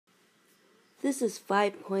This is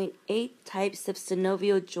 5.8 types of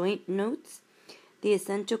synovial joint notes. The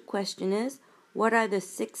essential question is, what are the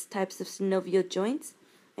 6 types of synovial joints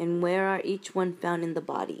and where are each one found in the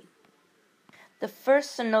body? The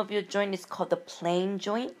first synovial joint is called the plane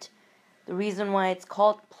joint. The reason why it's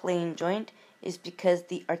called plane joint is because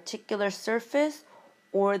the articular surface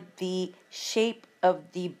or the shape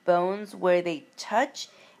of the bones where they touch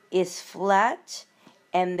is flat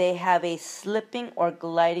and they have a slipping or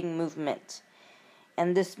gliding movement.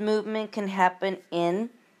 And this movement can happen in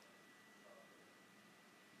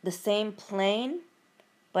the same plane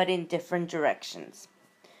but in different directions.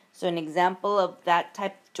 So an example of that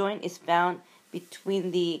type of joint is found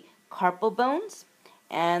between the carpal bones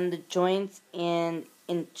and the joints in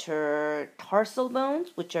intertarsal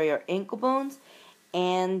bones, which are your ankle bones,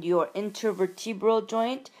 and your intervertebral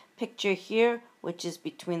joint, picture here, which is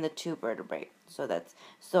between the two vertebrae.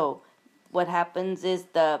 So what happens is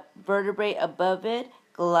the vertebrae above it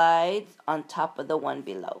glides on top of the one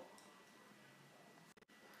below.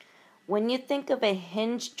 When you think of a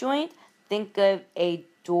hinge joint, think of a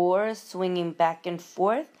door swinging back and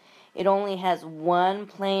forth. It only has one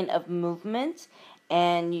plane of movement,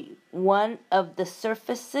 and one of the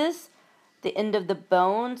surfaces, the end of the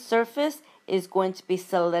bone surface, is going to be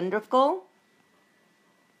cylindrical,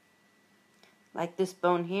 like this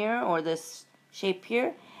bone here or this shape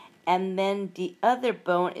here, and then the other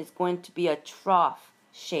bone is going to be a trough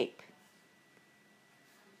shape.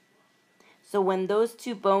 So when those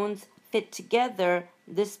two bones fit together,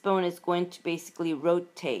 this bone is going to basically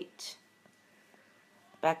rotate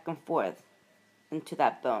back and forth into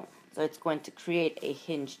that bone. So it's going to create a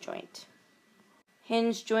hinge joint.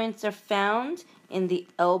 Hinge joints are found in the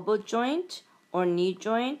elbow joint or knee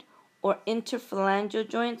joint or interphalangeal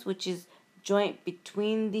joints, which is joint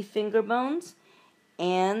between the finger bones,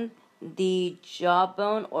 and the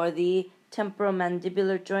jawbone or the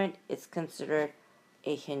temporomandibular joint is considered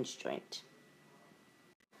a hinge joint.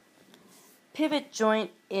 Pivot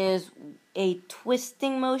joint is a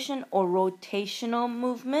twisting motion or rotational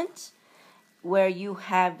movement where you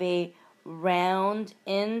have a round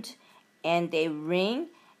end and a ring.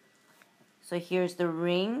 So here's the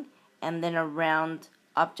ring and then a round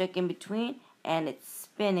object in between, and it's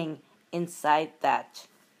spinning inside that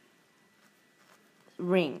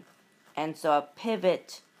ring. And so a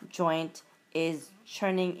pivot joint is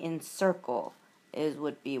turning in circle,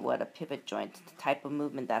 would be what a pivot joint, the type of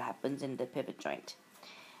movement that happens in the pivot joint.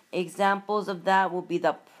 Examples of that will be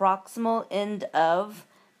the proximal end of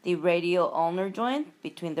the radial ulnar joint,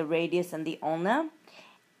 between the radius and the ulna,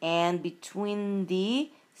 and between the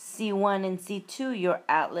C1 and C2, your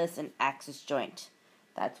atlas and axis joint.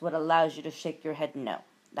 That's what allows you to shake your head no.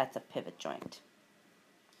 That's a pivot joint.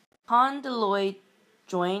 Condyloid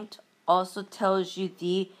joint also tells you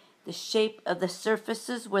the shape of the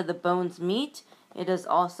surfaces where the bones meet. It is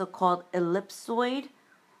also called ellipsoid,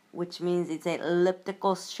 which means it's an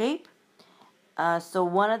elliptical shape. So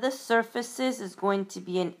one of the surfaces is going to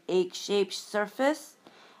be an egg-shaped surface,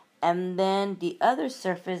 and then the other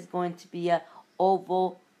surface is going to be a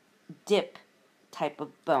oval dip type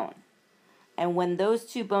of bone. And when those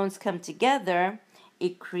two bones come together,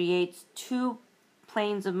 it creates two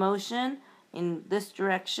planes of motion in this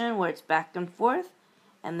direction where it's back and forth,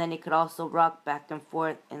 and then it could also rock back and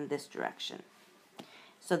forth in this direction.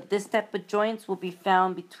 So this type of joints will be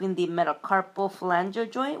found between the metacarpal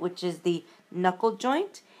phalangeal joint, which is the knuckle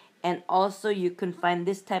joint, and also you can find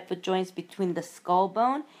this type of joints between the skull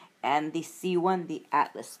bone and the C1, the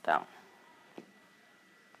atlas bone.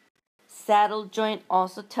 Saddle joint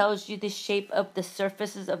also tells you the shape of the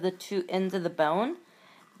surfaces of the two ends of the bone.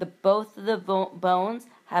 Both of the bones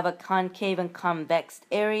have a concave and convex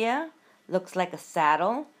area, looks like a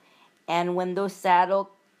saddle, and when those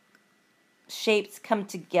saddle shapes come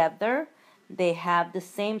together, they have the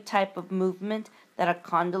same type of movement that a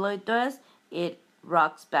condyloid does. It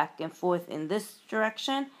rocks back and forth in this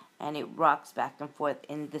direction, and it rocks back and forth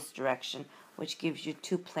in this direction, which gives you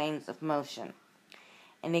two planes of motion.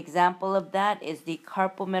 An example of that is the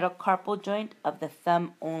carpal metacarpal joint of the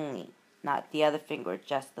thumb only, not the other finger,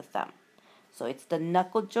 just the thumb. So it's the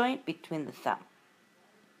knuckle joint between the thumb.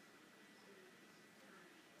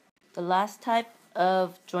 The last type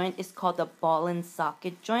of joint is called the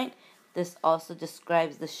BallSocket Joint. This also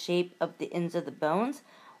describes the shape of the ends of the bones.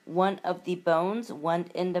 One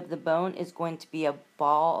end of the bone is going to be a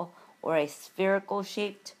ball or a spherical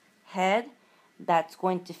shaped head that's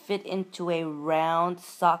going to fit into a round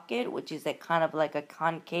socket, which is a kind of like a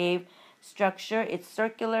concave structure. It's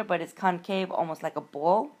circular, but it's concave, almost like a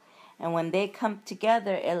bowl. And when they come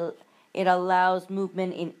together, It allows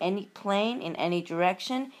movement in any plane, in any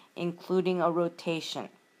direction, including a rotation.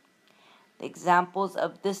 The examples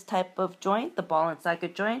of this type of joint, the ball and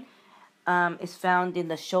socket joint, is found in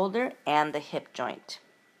the shoulder and the hip joint.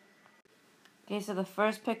 Okay, so the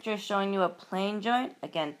first picture is showing you a plane joint.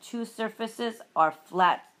 Again, two surfaces are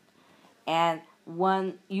flat, and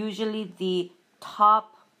usually the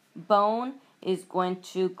top bone is going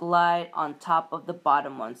to glide on top of the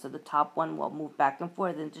bottom one. So the top one will move back and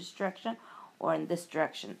forth in this direction or in this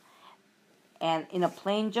direction. And in a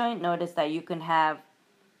plane joint, notice that you can have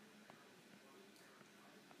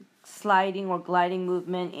sliding or gliding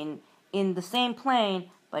movement in the same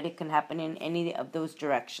plane, but it can happen in any of those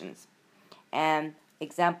directions. And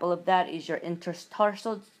example of that is your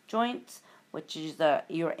intertarsal joints, which is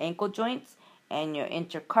your ankle joints, and your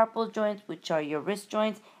intercarpal joints, which are your wrist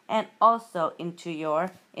joints, and also into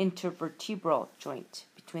your intervertebral joint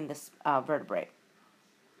between the vertebrae.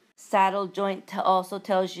 Saddle joint also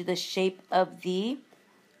tells you the shape of the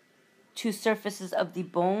two surfaces of the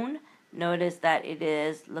bone. Notice that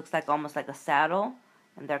looks like almost like a saddle,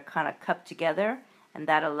 and they're kind of cupped together, and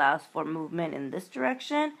that allows for movement in this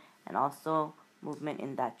direction and also movement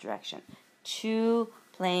in that direction. Two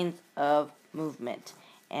planes of movement.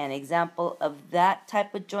 An example of that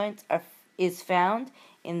type of joint is found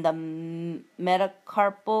in the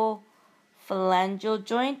metacarpal phalangeal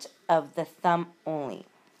joint of the thumb only.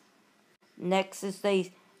 Next is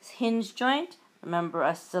the hinge joint. Remember,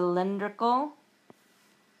 a cylindrical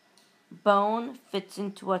bone fits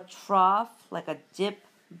into a trough like a dip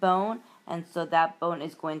bone, and so that bone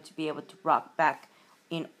is going to be able to rock back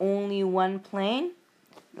in only one plane,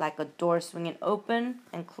 like a door swinging open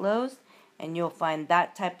and closed, and you'll find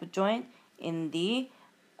that type of joint in the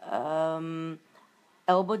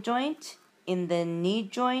elbow joint, in the knee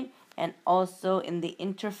joint, and also in the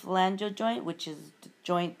interphalangeal joint, which is the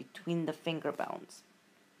joint between the finger bones.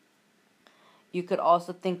 You could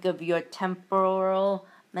also think of your temporal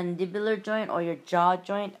mandibular joint or your jaw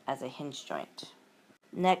joint as a hinge joint.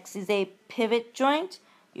 Next is a pivot joint.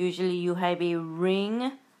 Usually you have a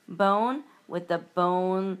ring bone with the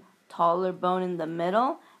taller bone in the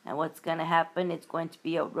middle, and what's going to happen, it's going to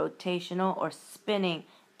be a rotational or spinning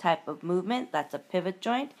type of movement. That's a pivot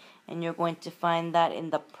joint, and you're going to find that in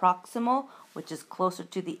the proximal, which is closer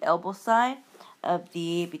to the elbow side of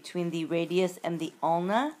between the radius and the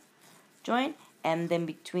ulna joint, and then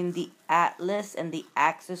between the atlas and the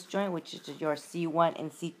axis joint, which is your C1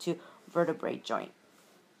 and C2 vertebrae joint.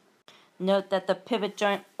 Note that the pivot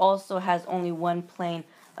joint also has only one plane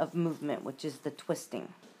of movement, which is the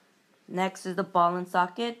twisting. Next is the ball and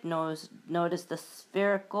socket. Notice the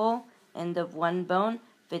spherical end of one bone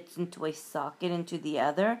fits into a socket into the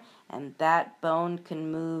other, and that bone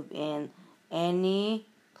can move in any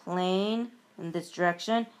plane in this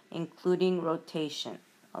direction, including rotation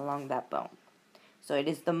along that bone. So it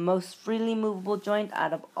is the most freely movable joint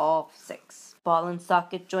out of all 6. Ball and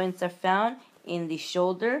socket joints are found in the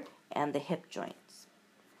shoulder and the hip joints.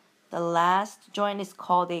 The last joint is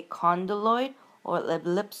called a condyloid or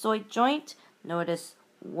ellipsoid joint. Notice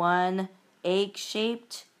one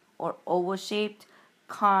egg-shaped or oval-shaped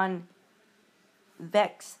convex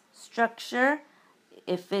structure.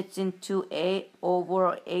 It fits into a oval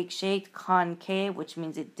or egg-shaped concave, which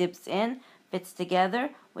means it dips in, fits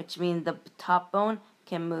together, which means the top bone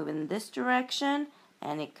can move in this direction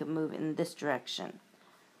and it can move in this direction.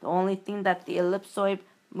 The only thing that the ellipsoid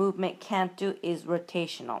movement can't do is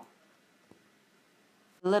rotational.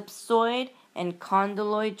 Ellipsoid and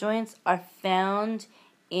condyloid joints are found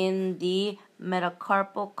in the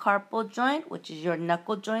metacarpal joint, which is your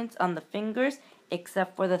knuckle joints on the fingers,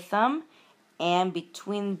 except for the thumb, and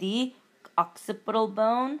between the occipital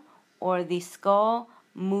bone or the skull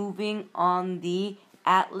moving on the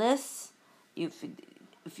atlas. If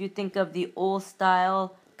you think of the old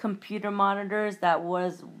style computer monitors that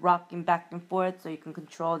was rocking back and forth so you can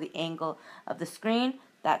control the angle of the screen,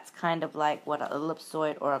 that's kind of like what an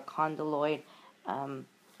ellipsoid or a condyloid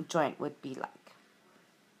joint would be like.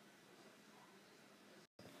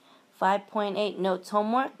 5.8 notes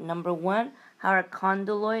homework. Number 1, how are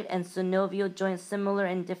condyloid and synovial joints similar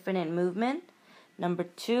and different in movement? Number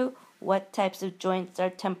 2, what types of joints are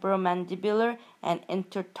temporomandibular and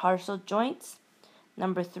intertarsal joints?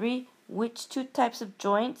 Number 3, which two types of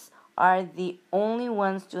joints are the only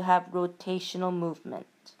ones to have rotational movement?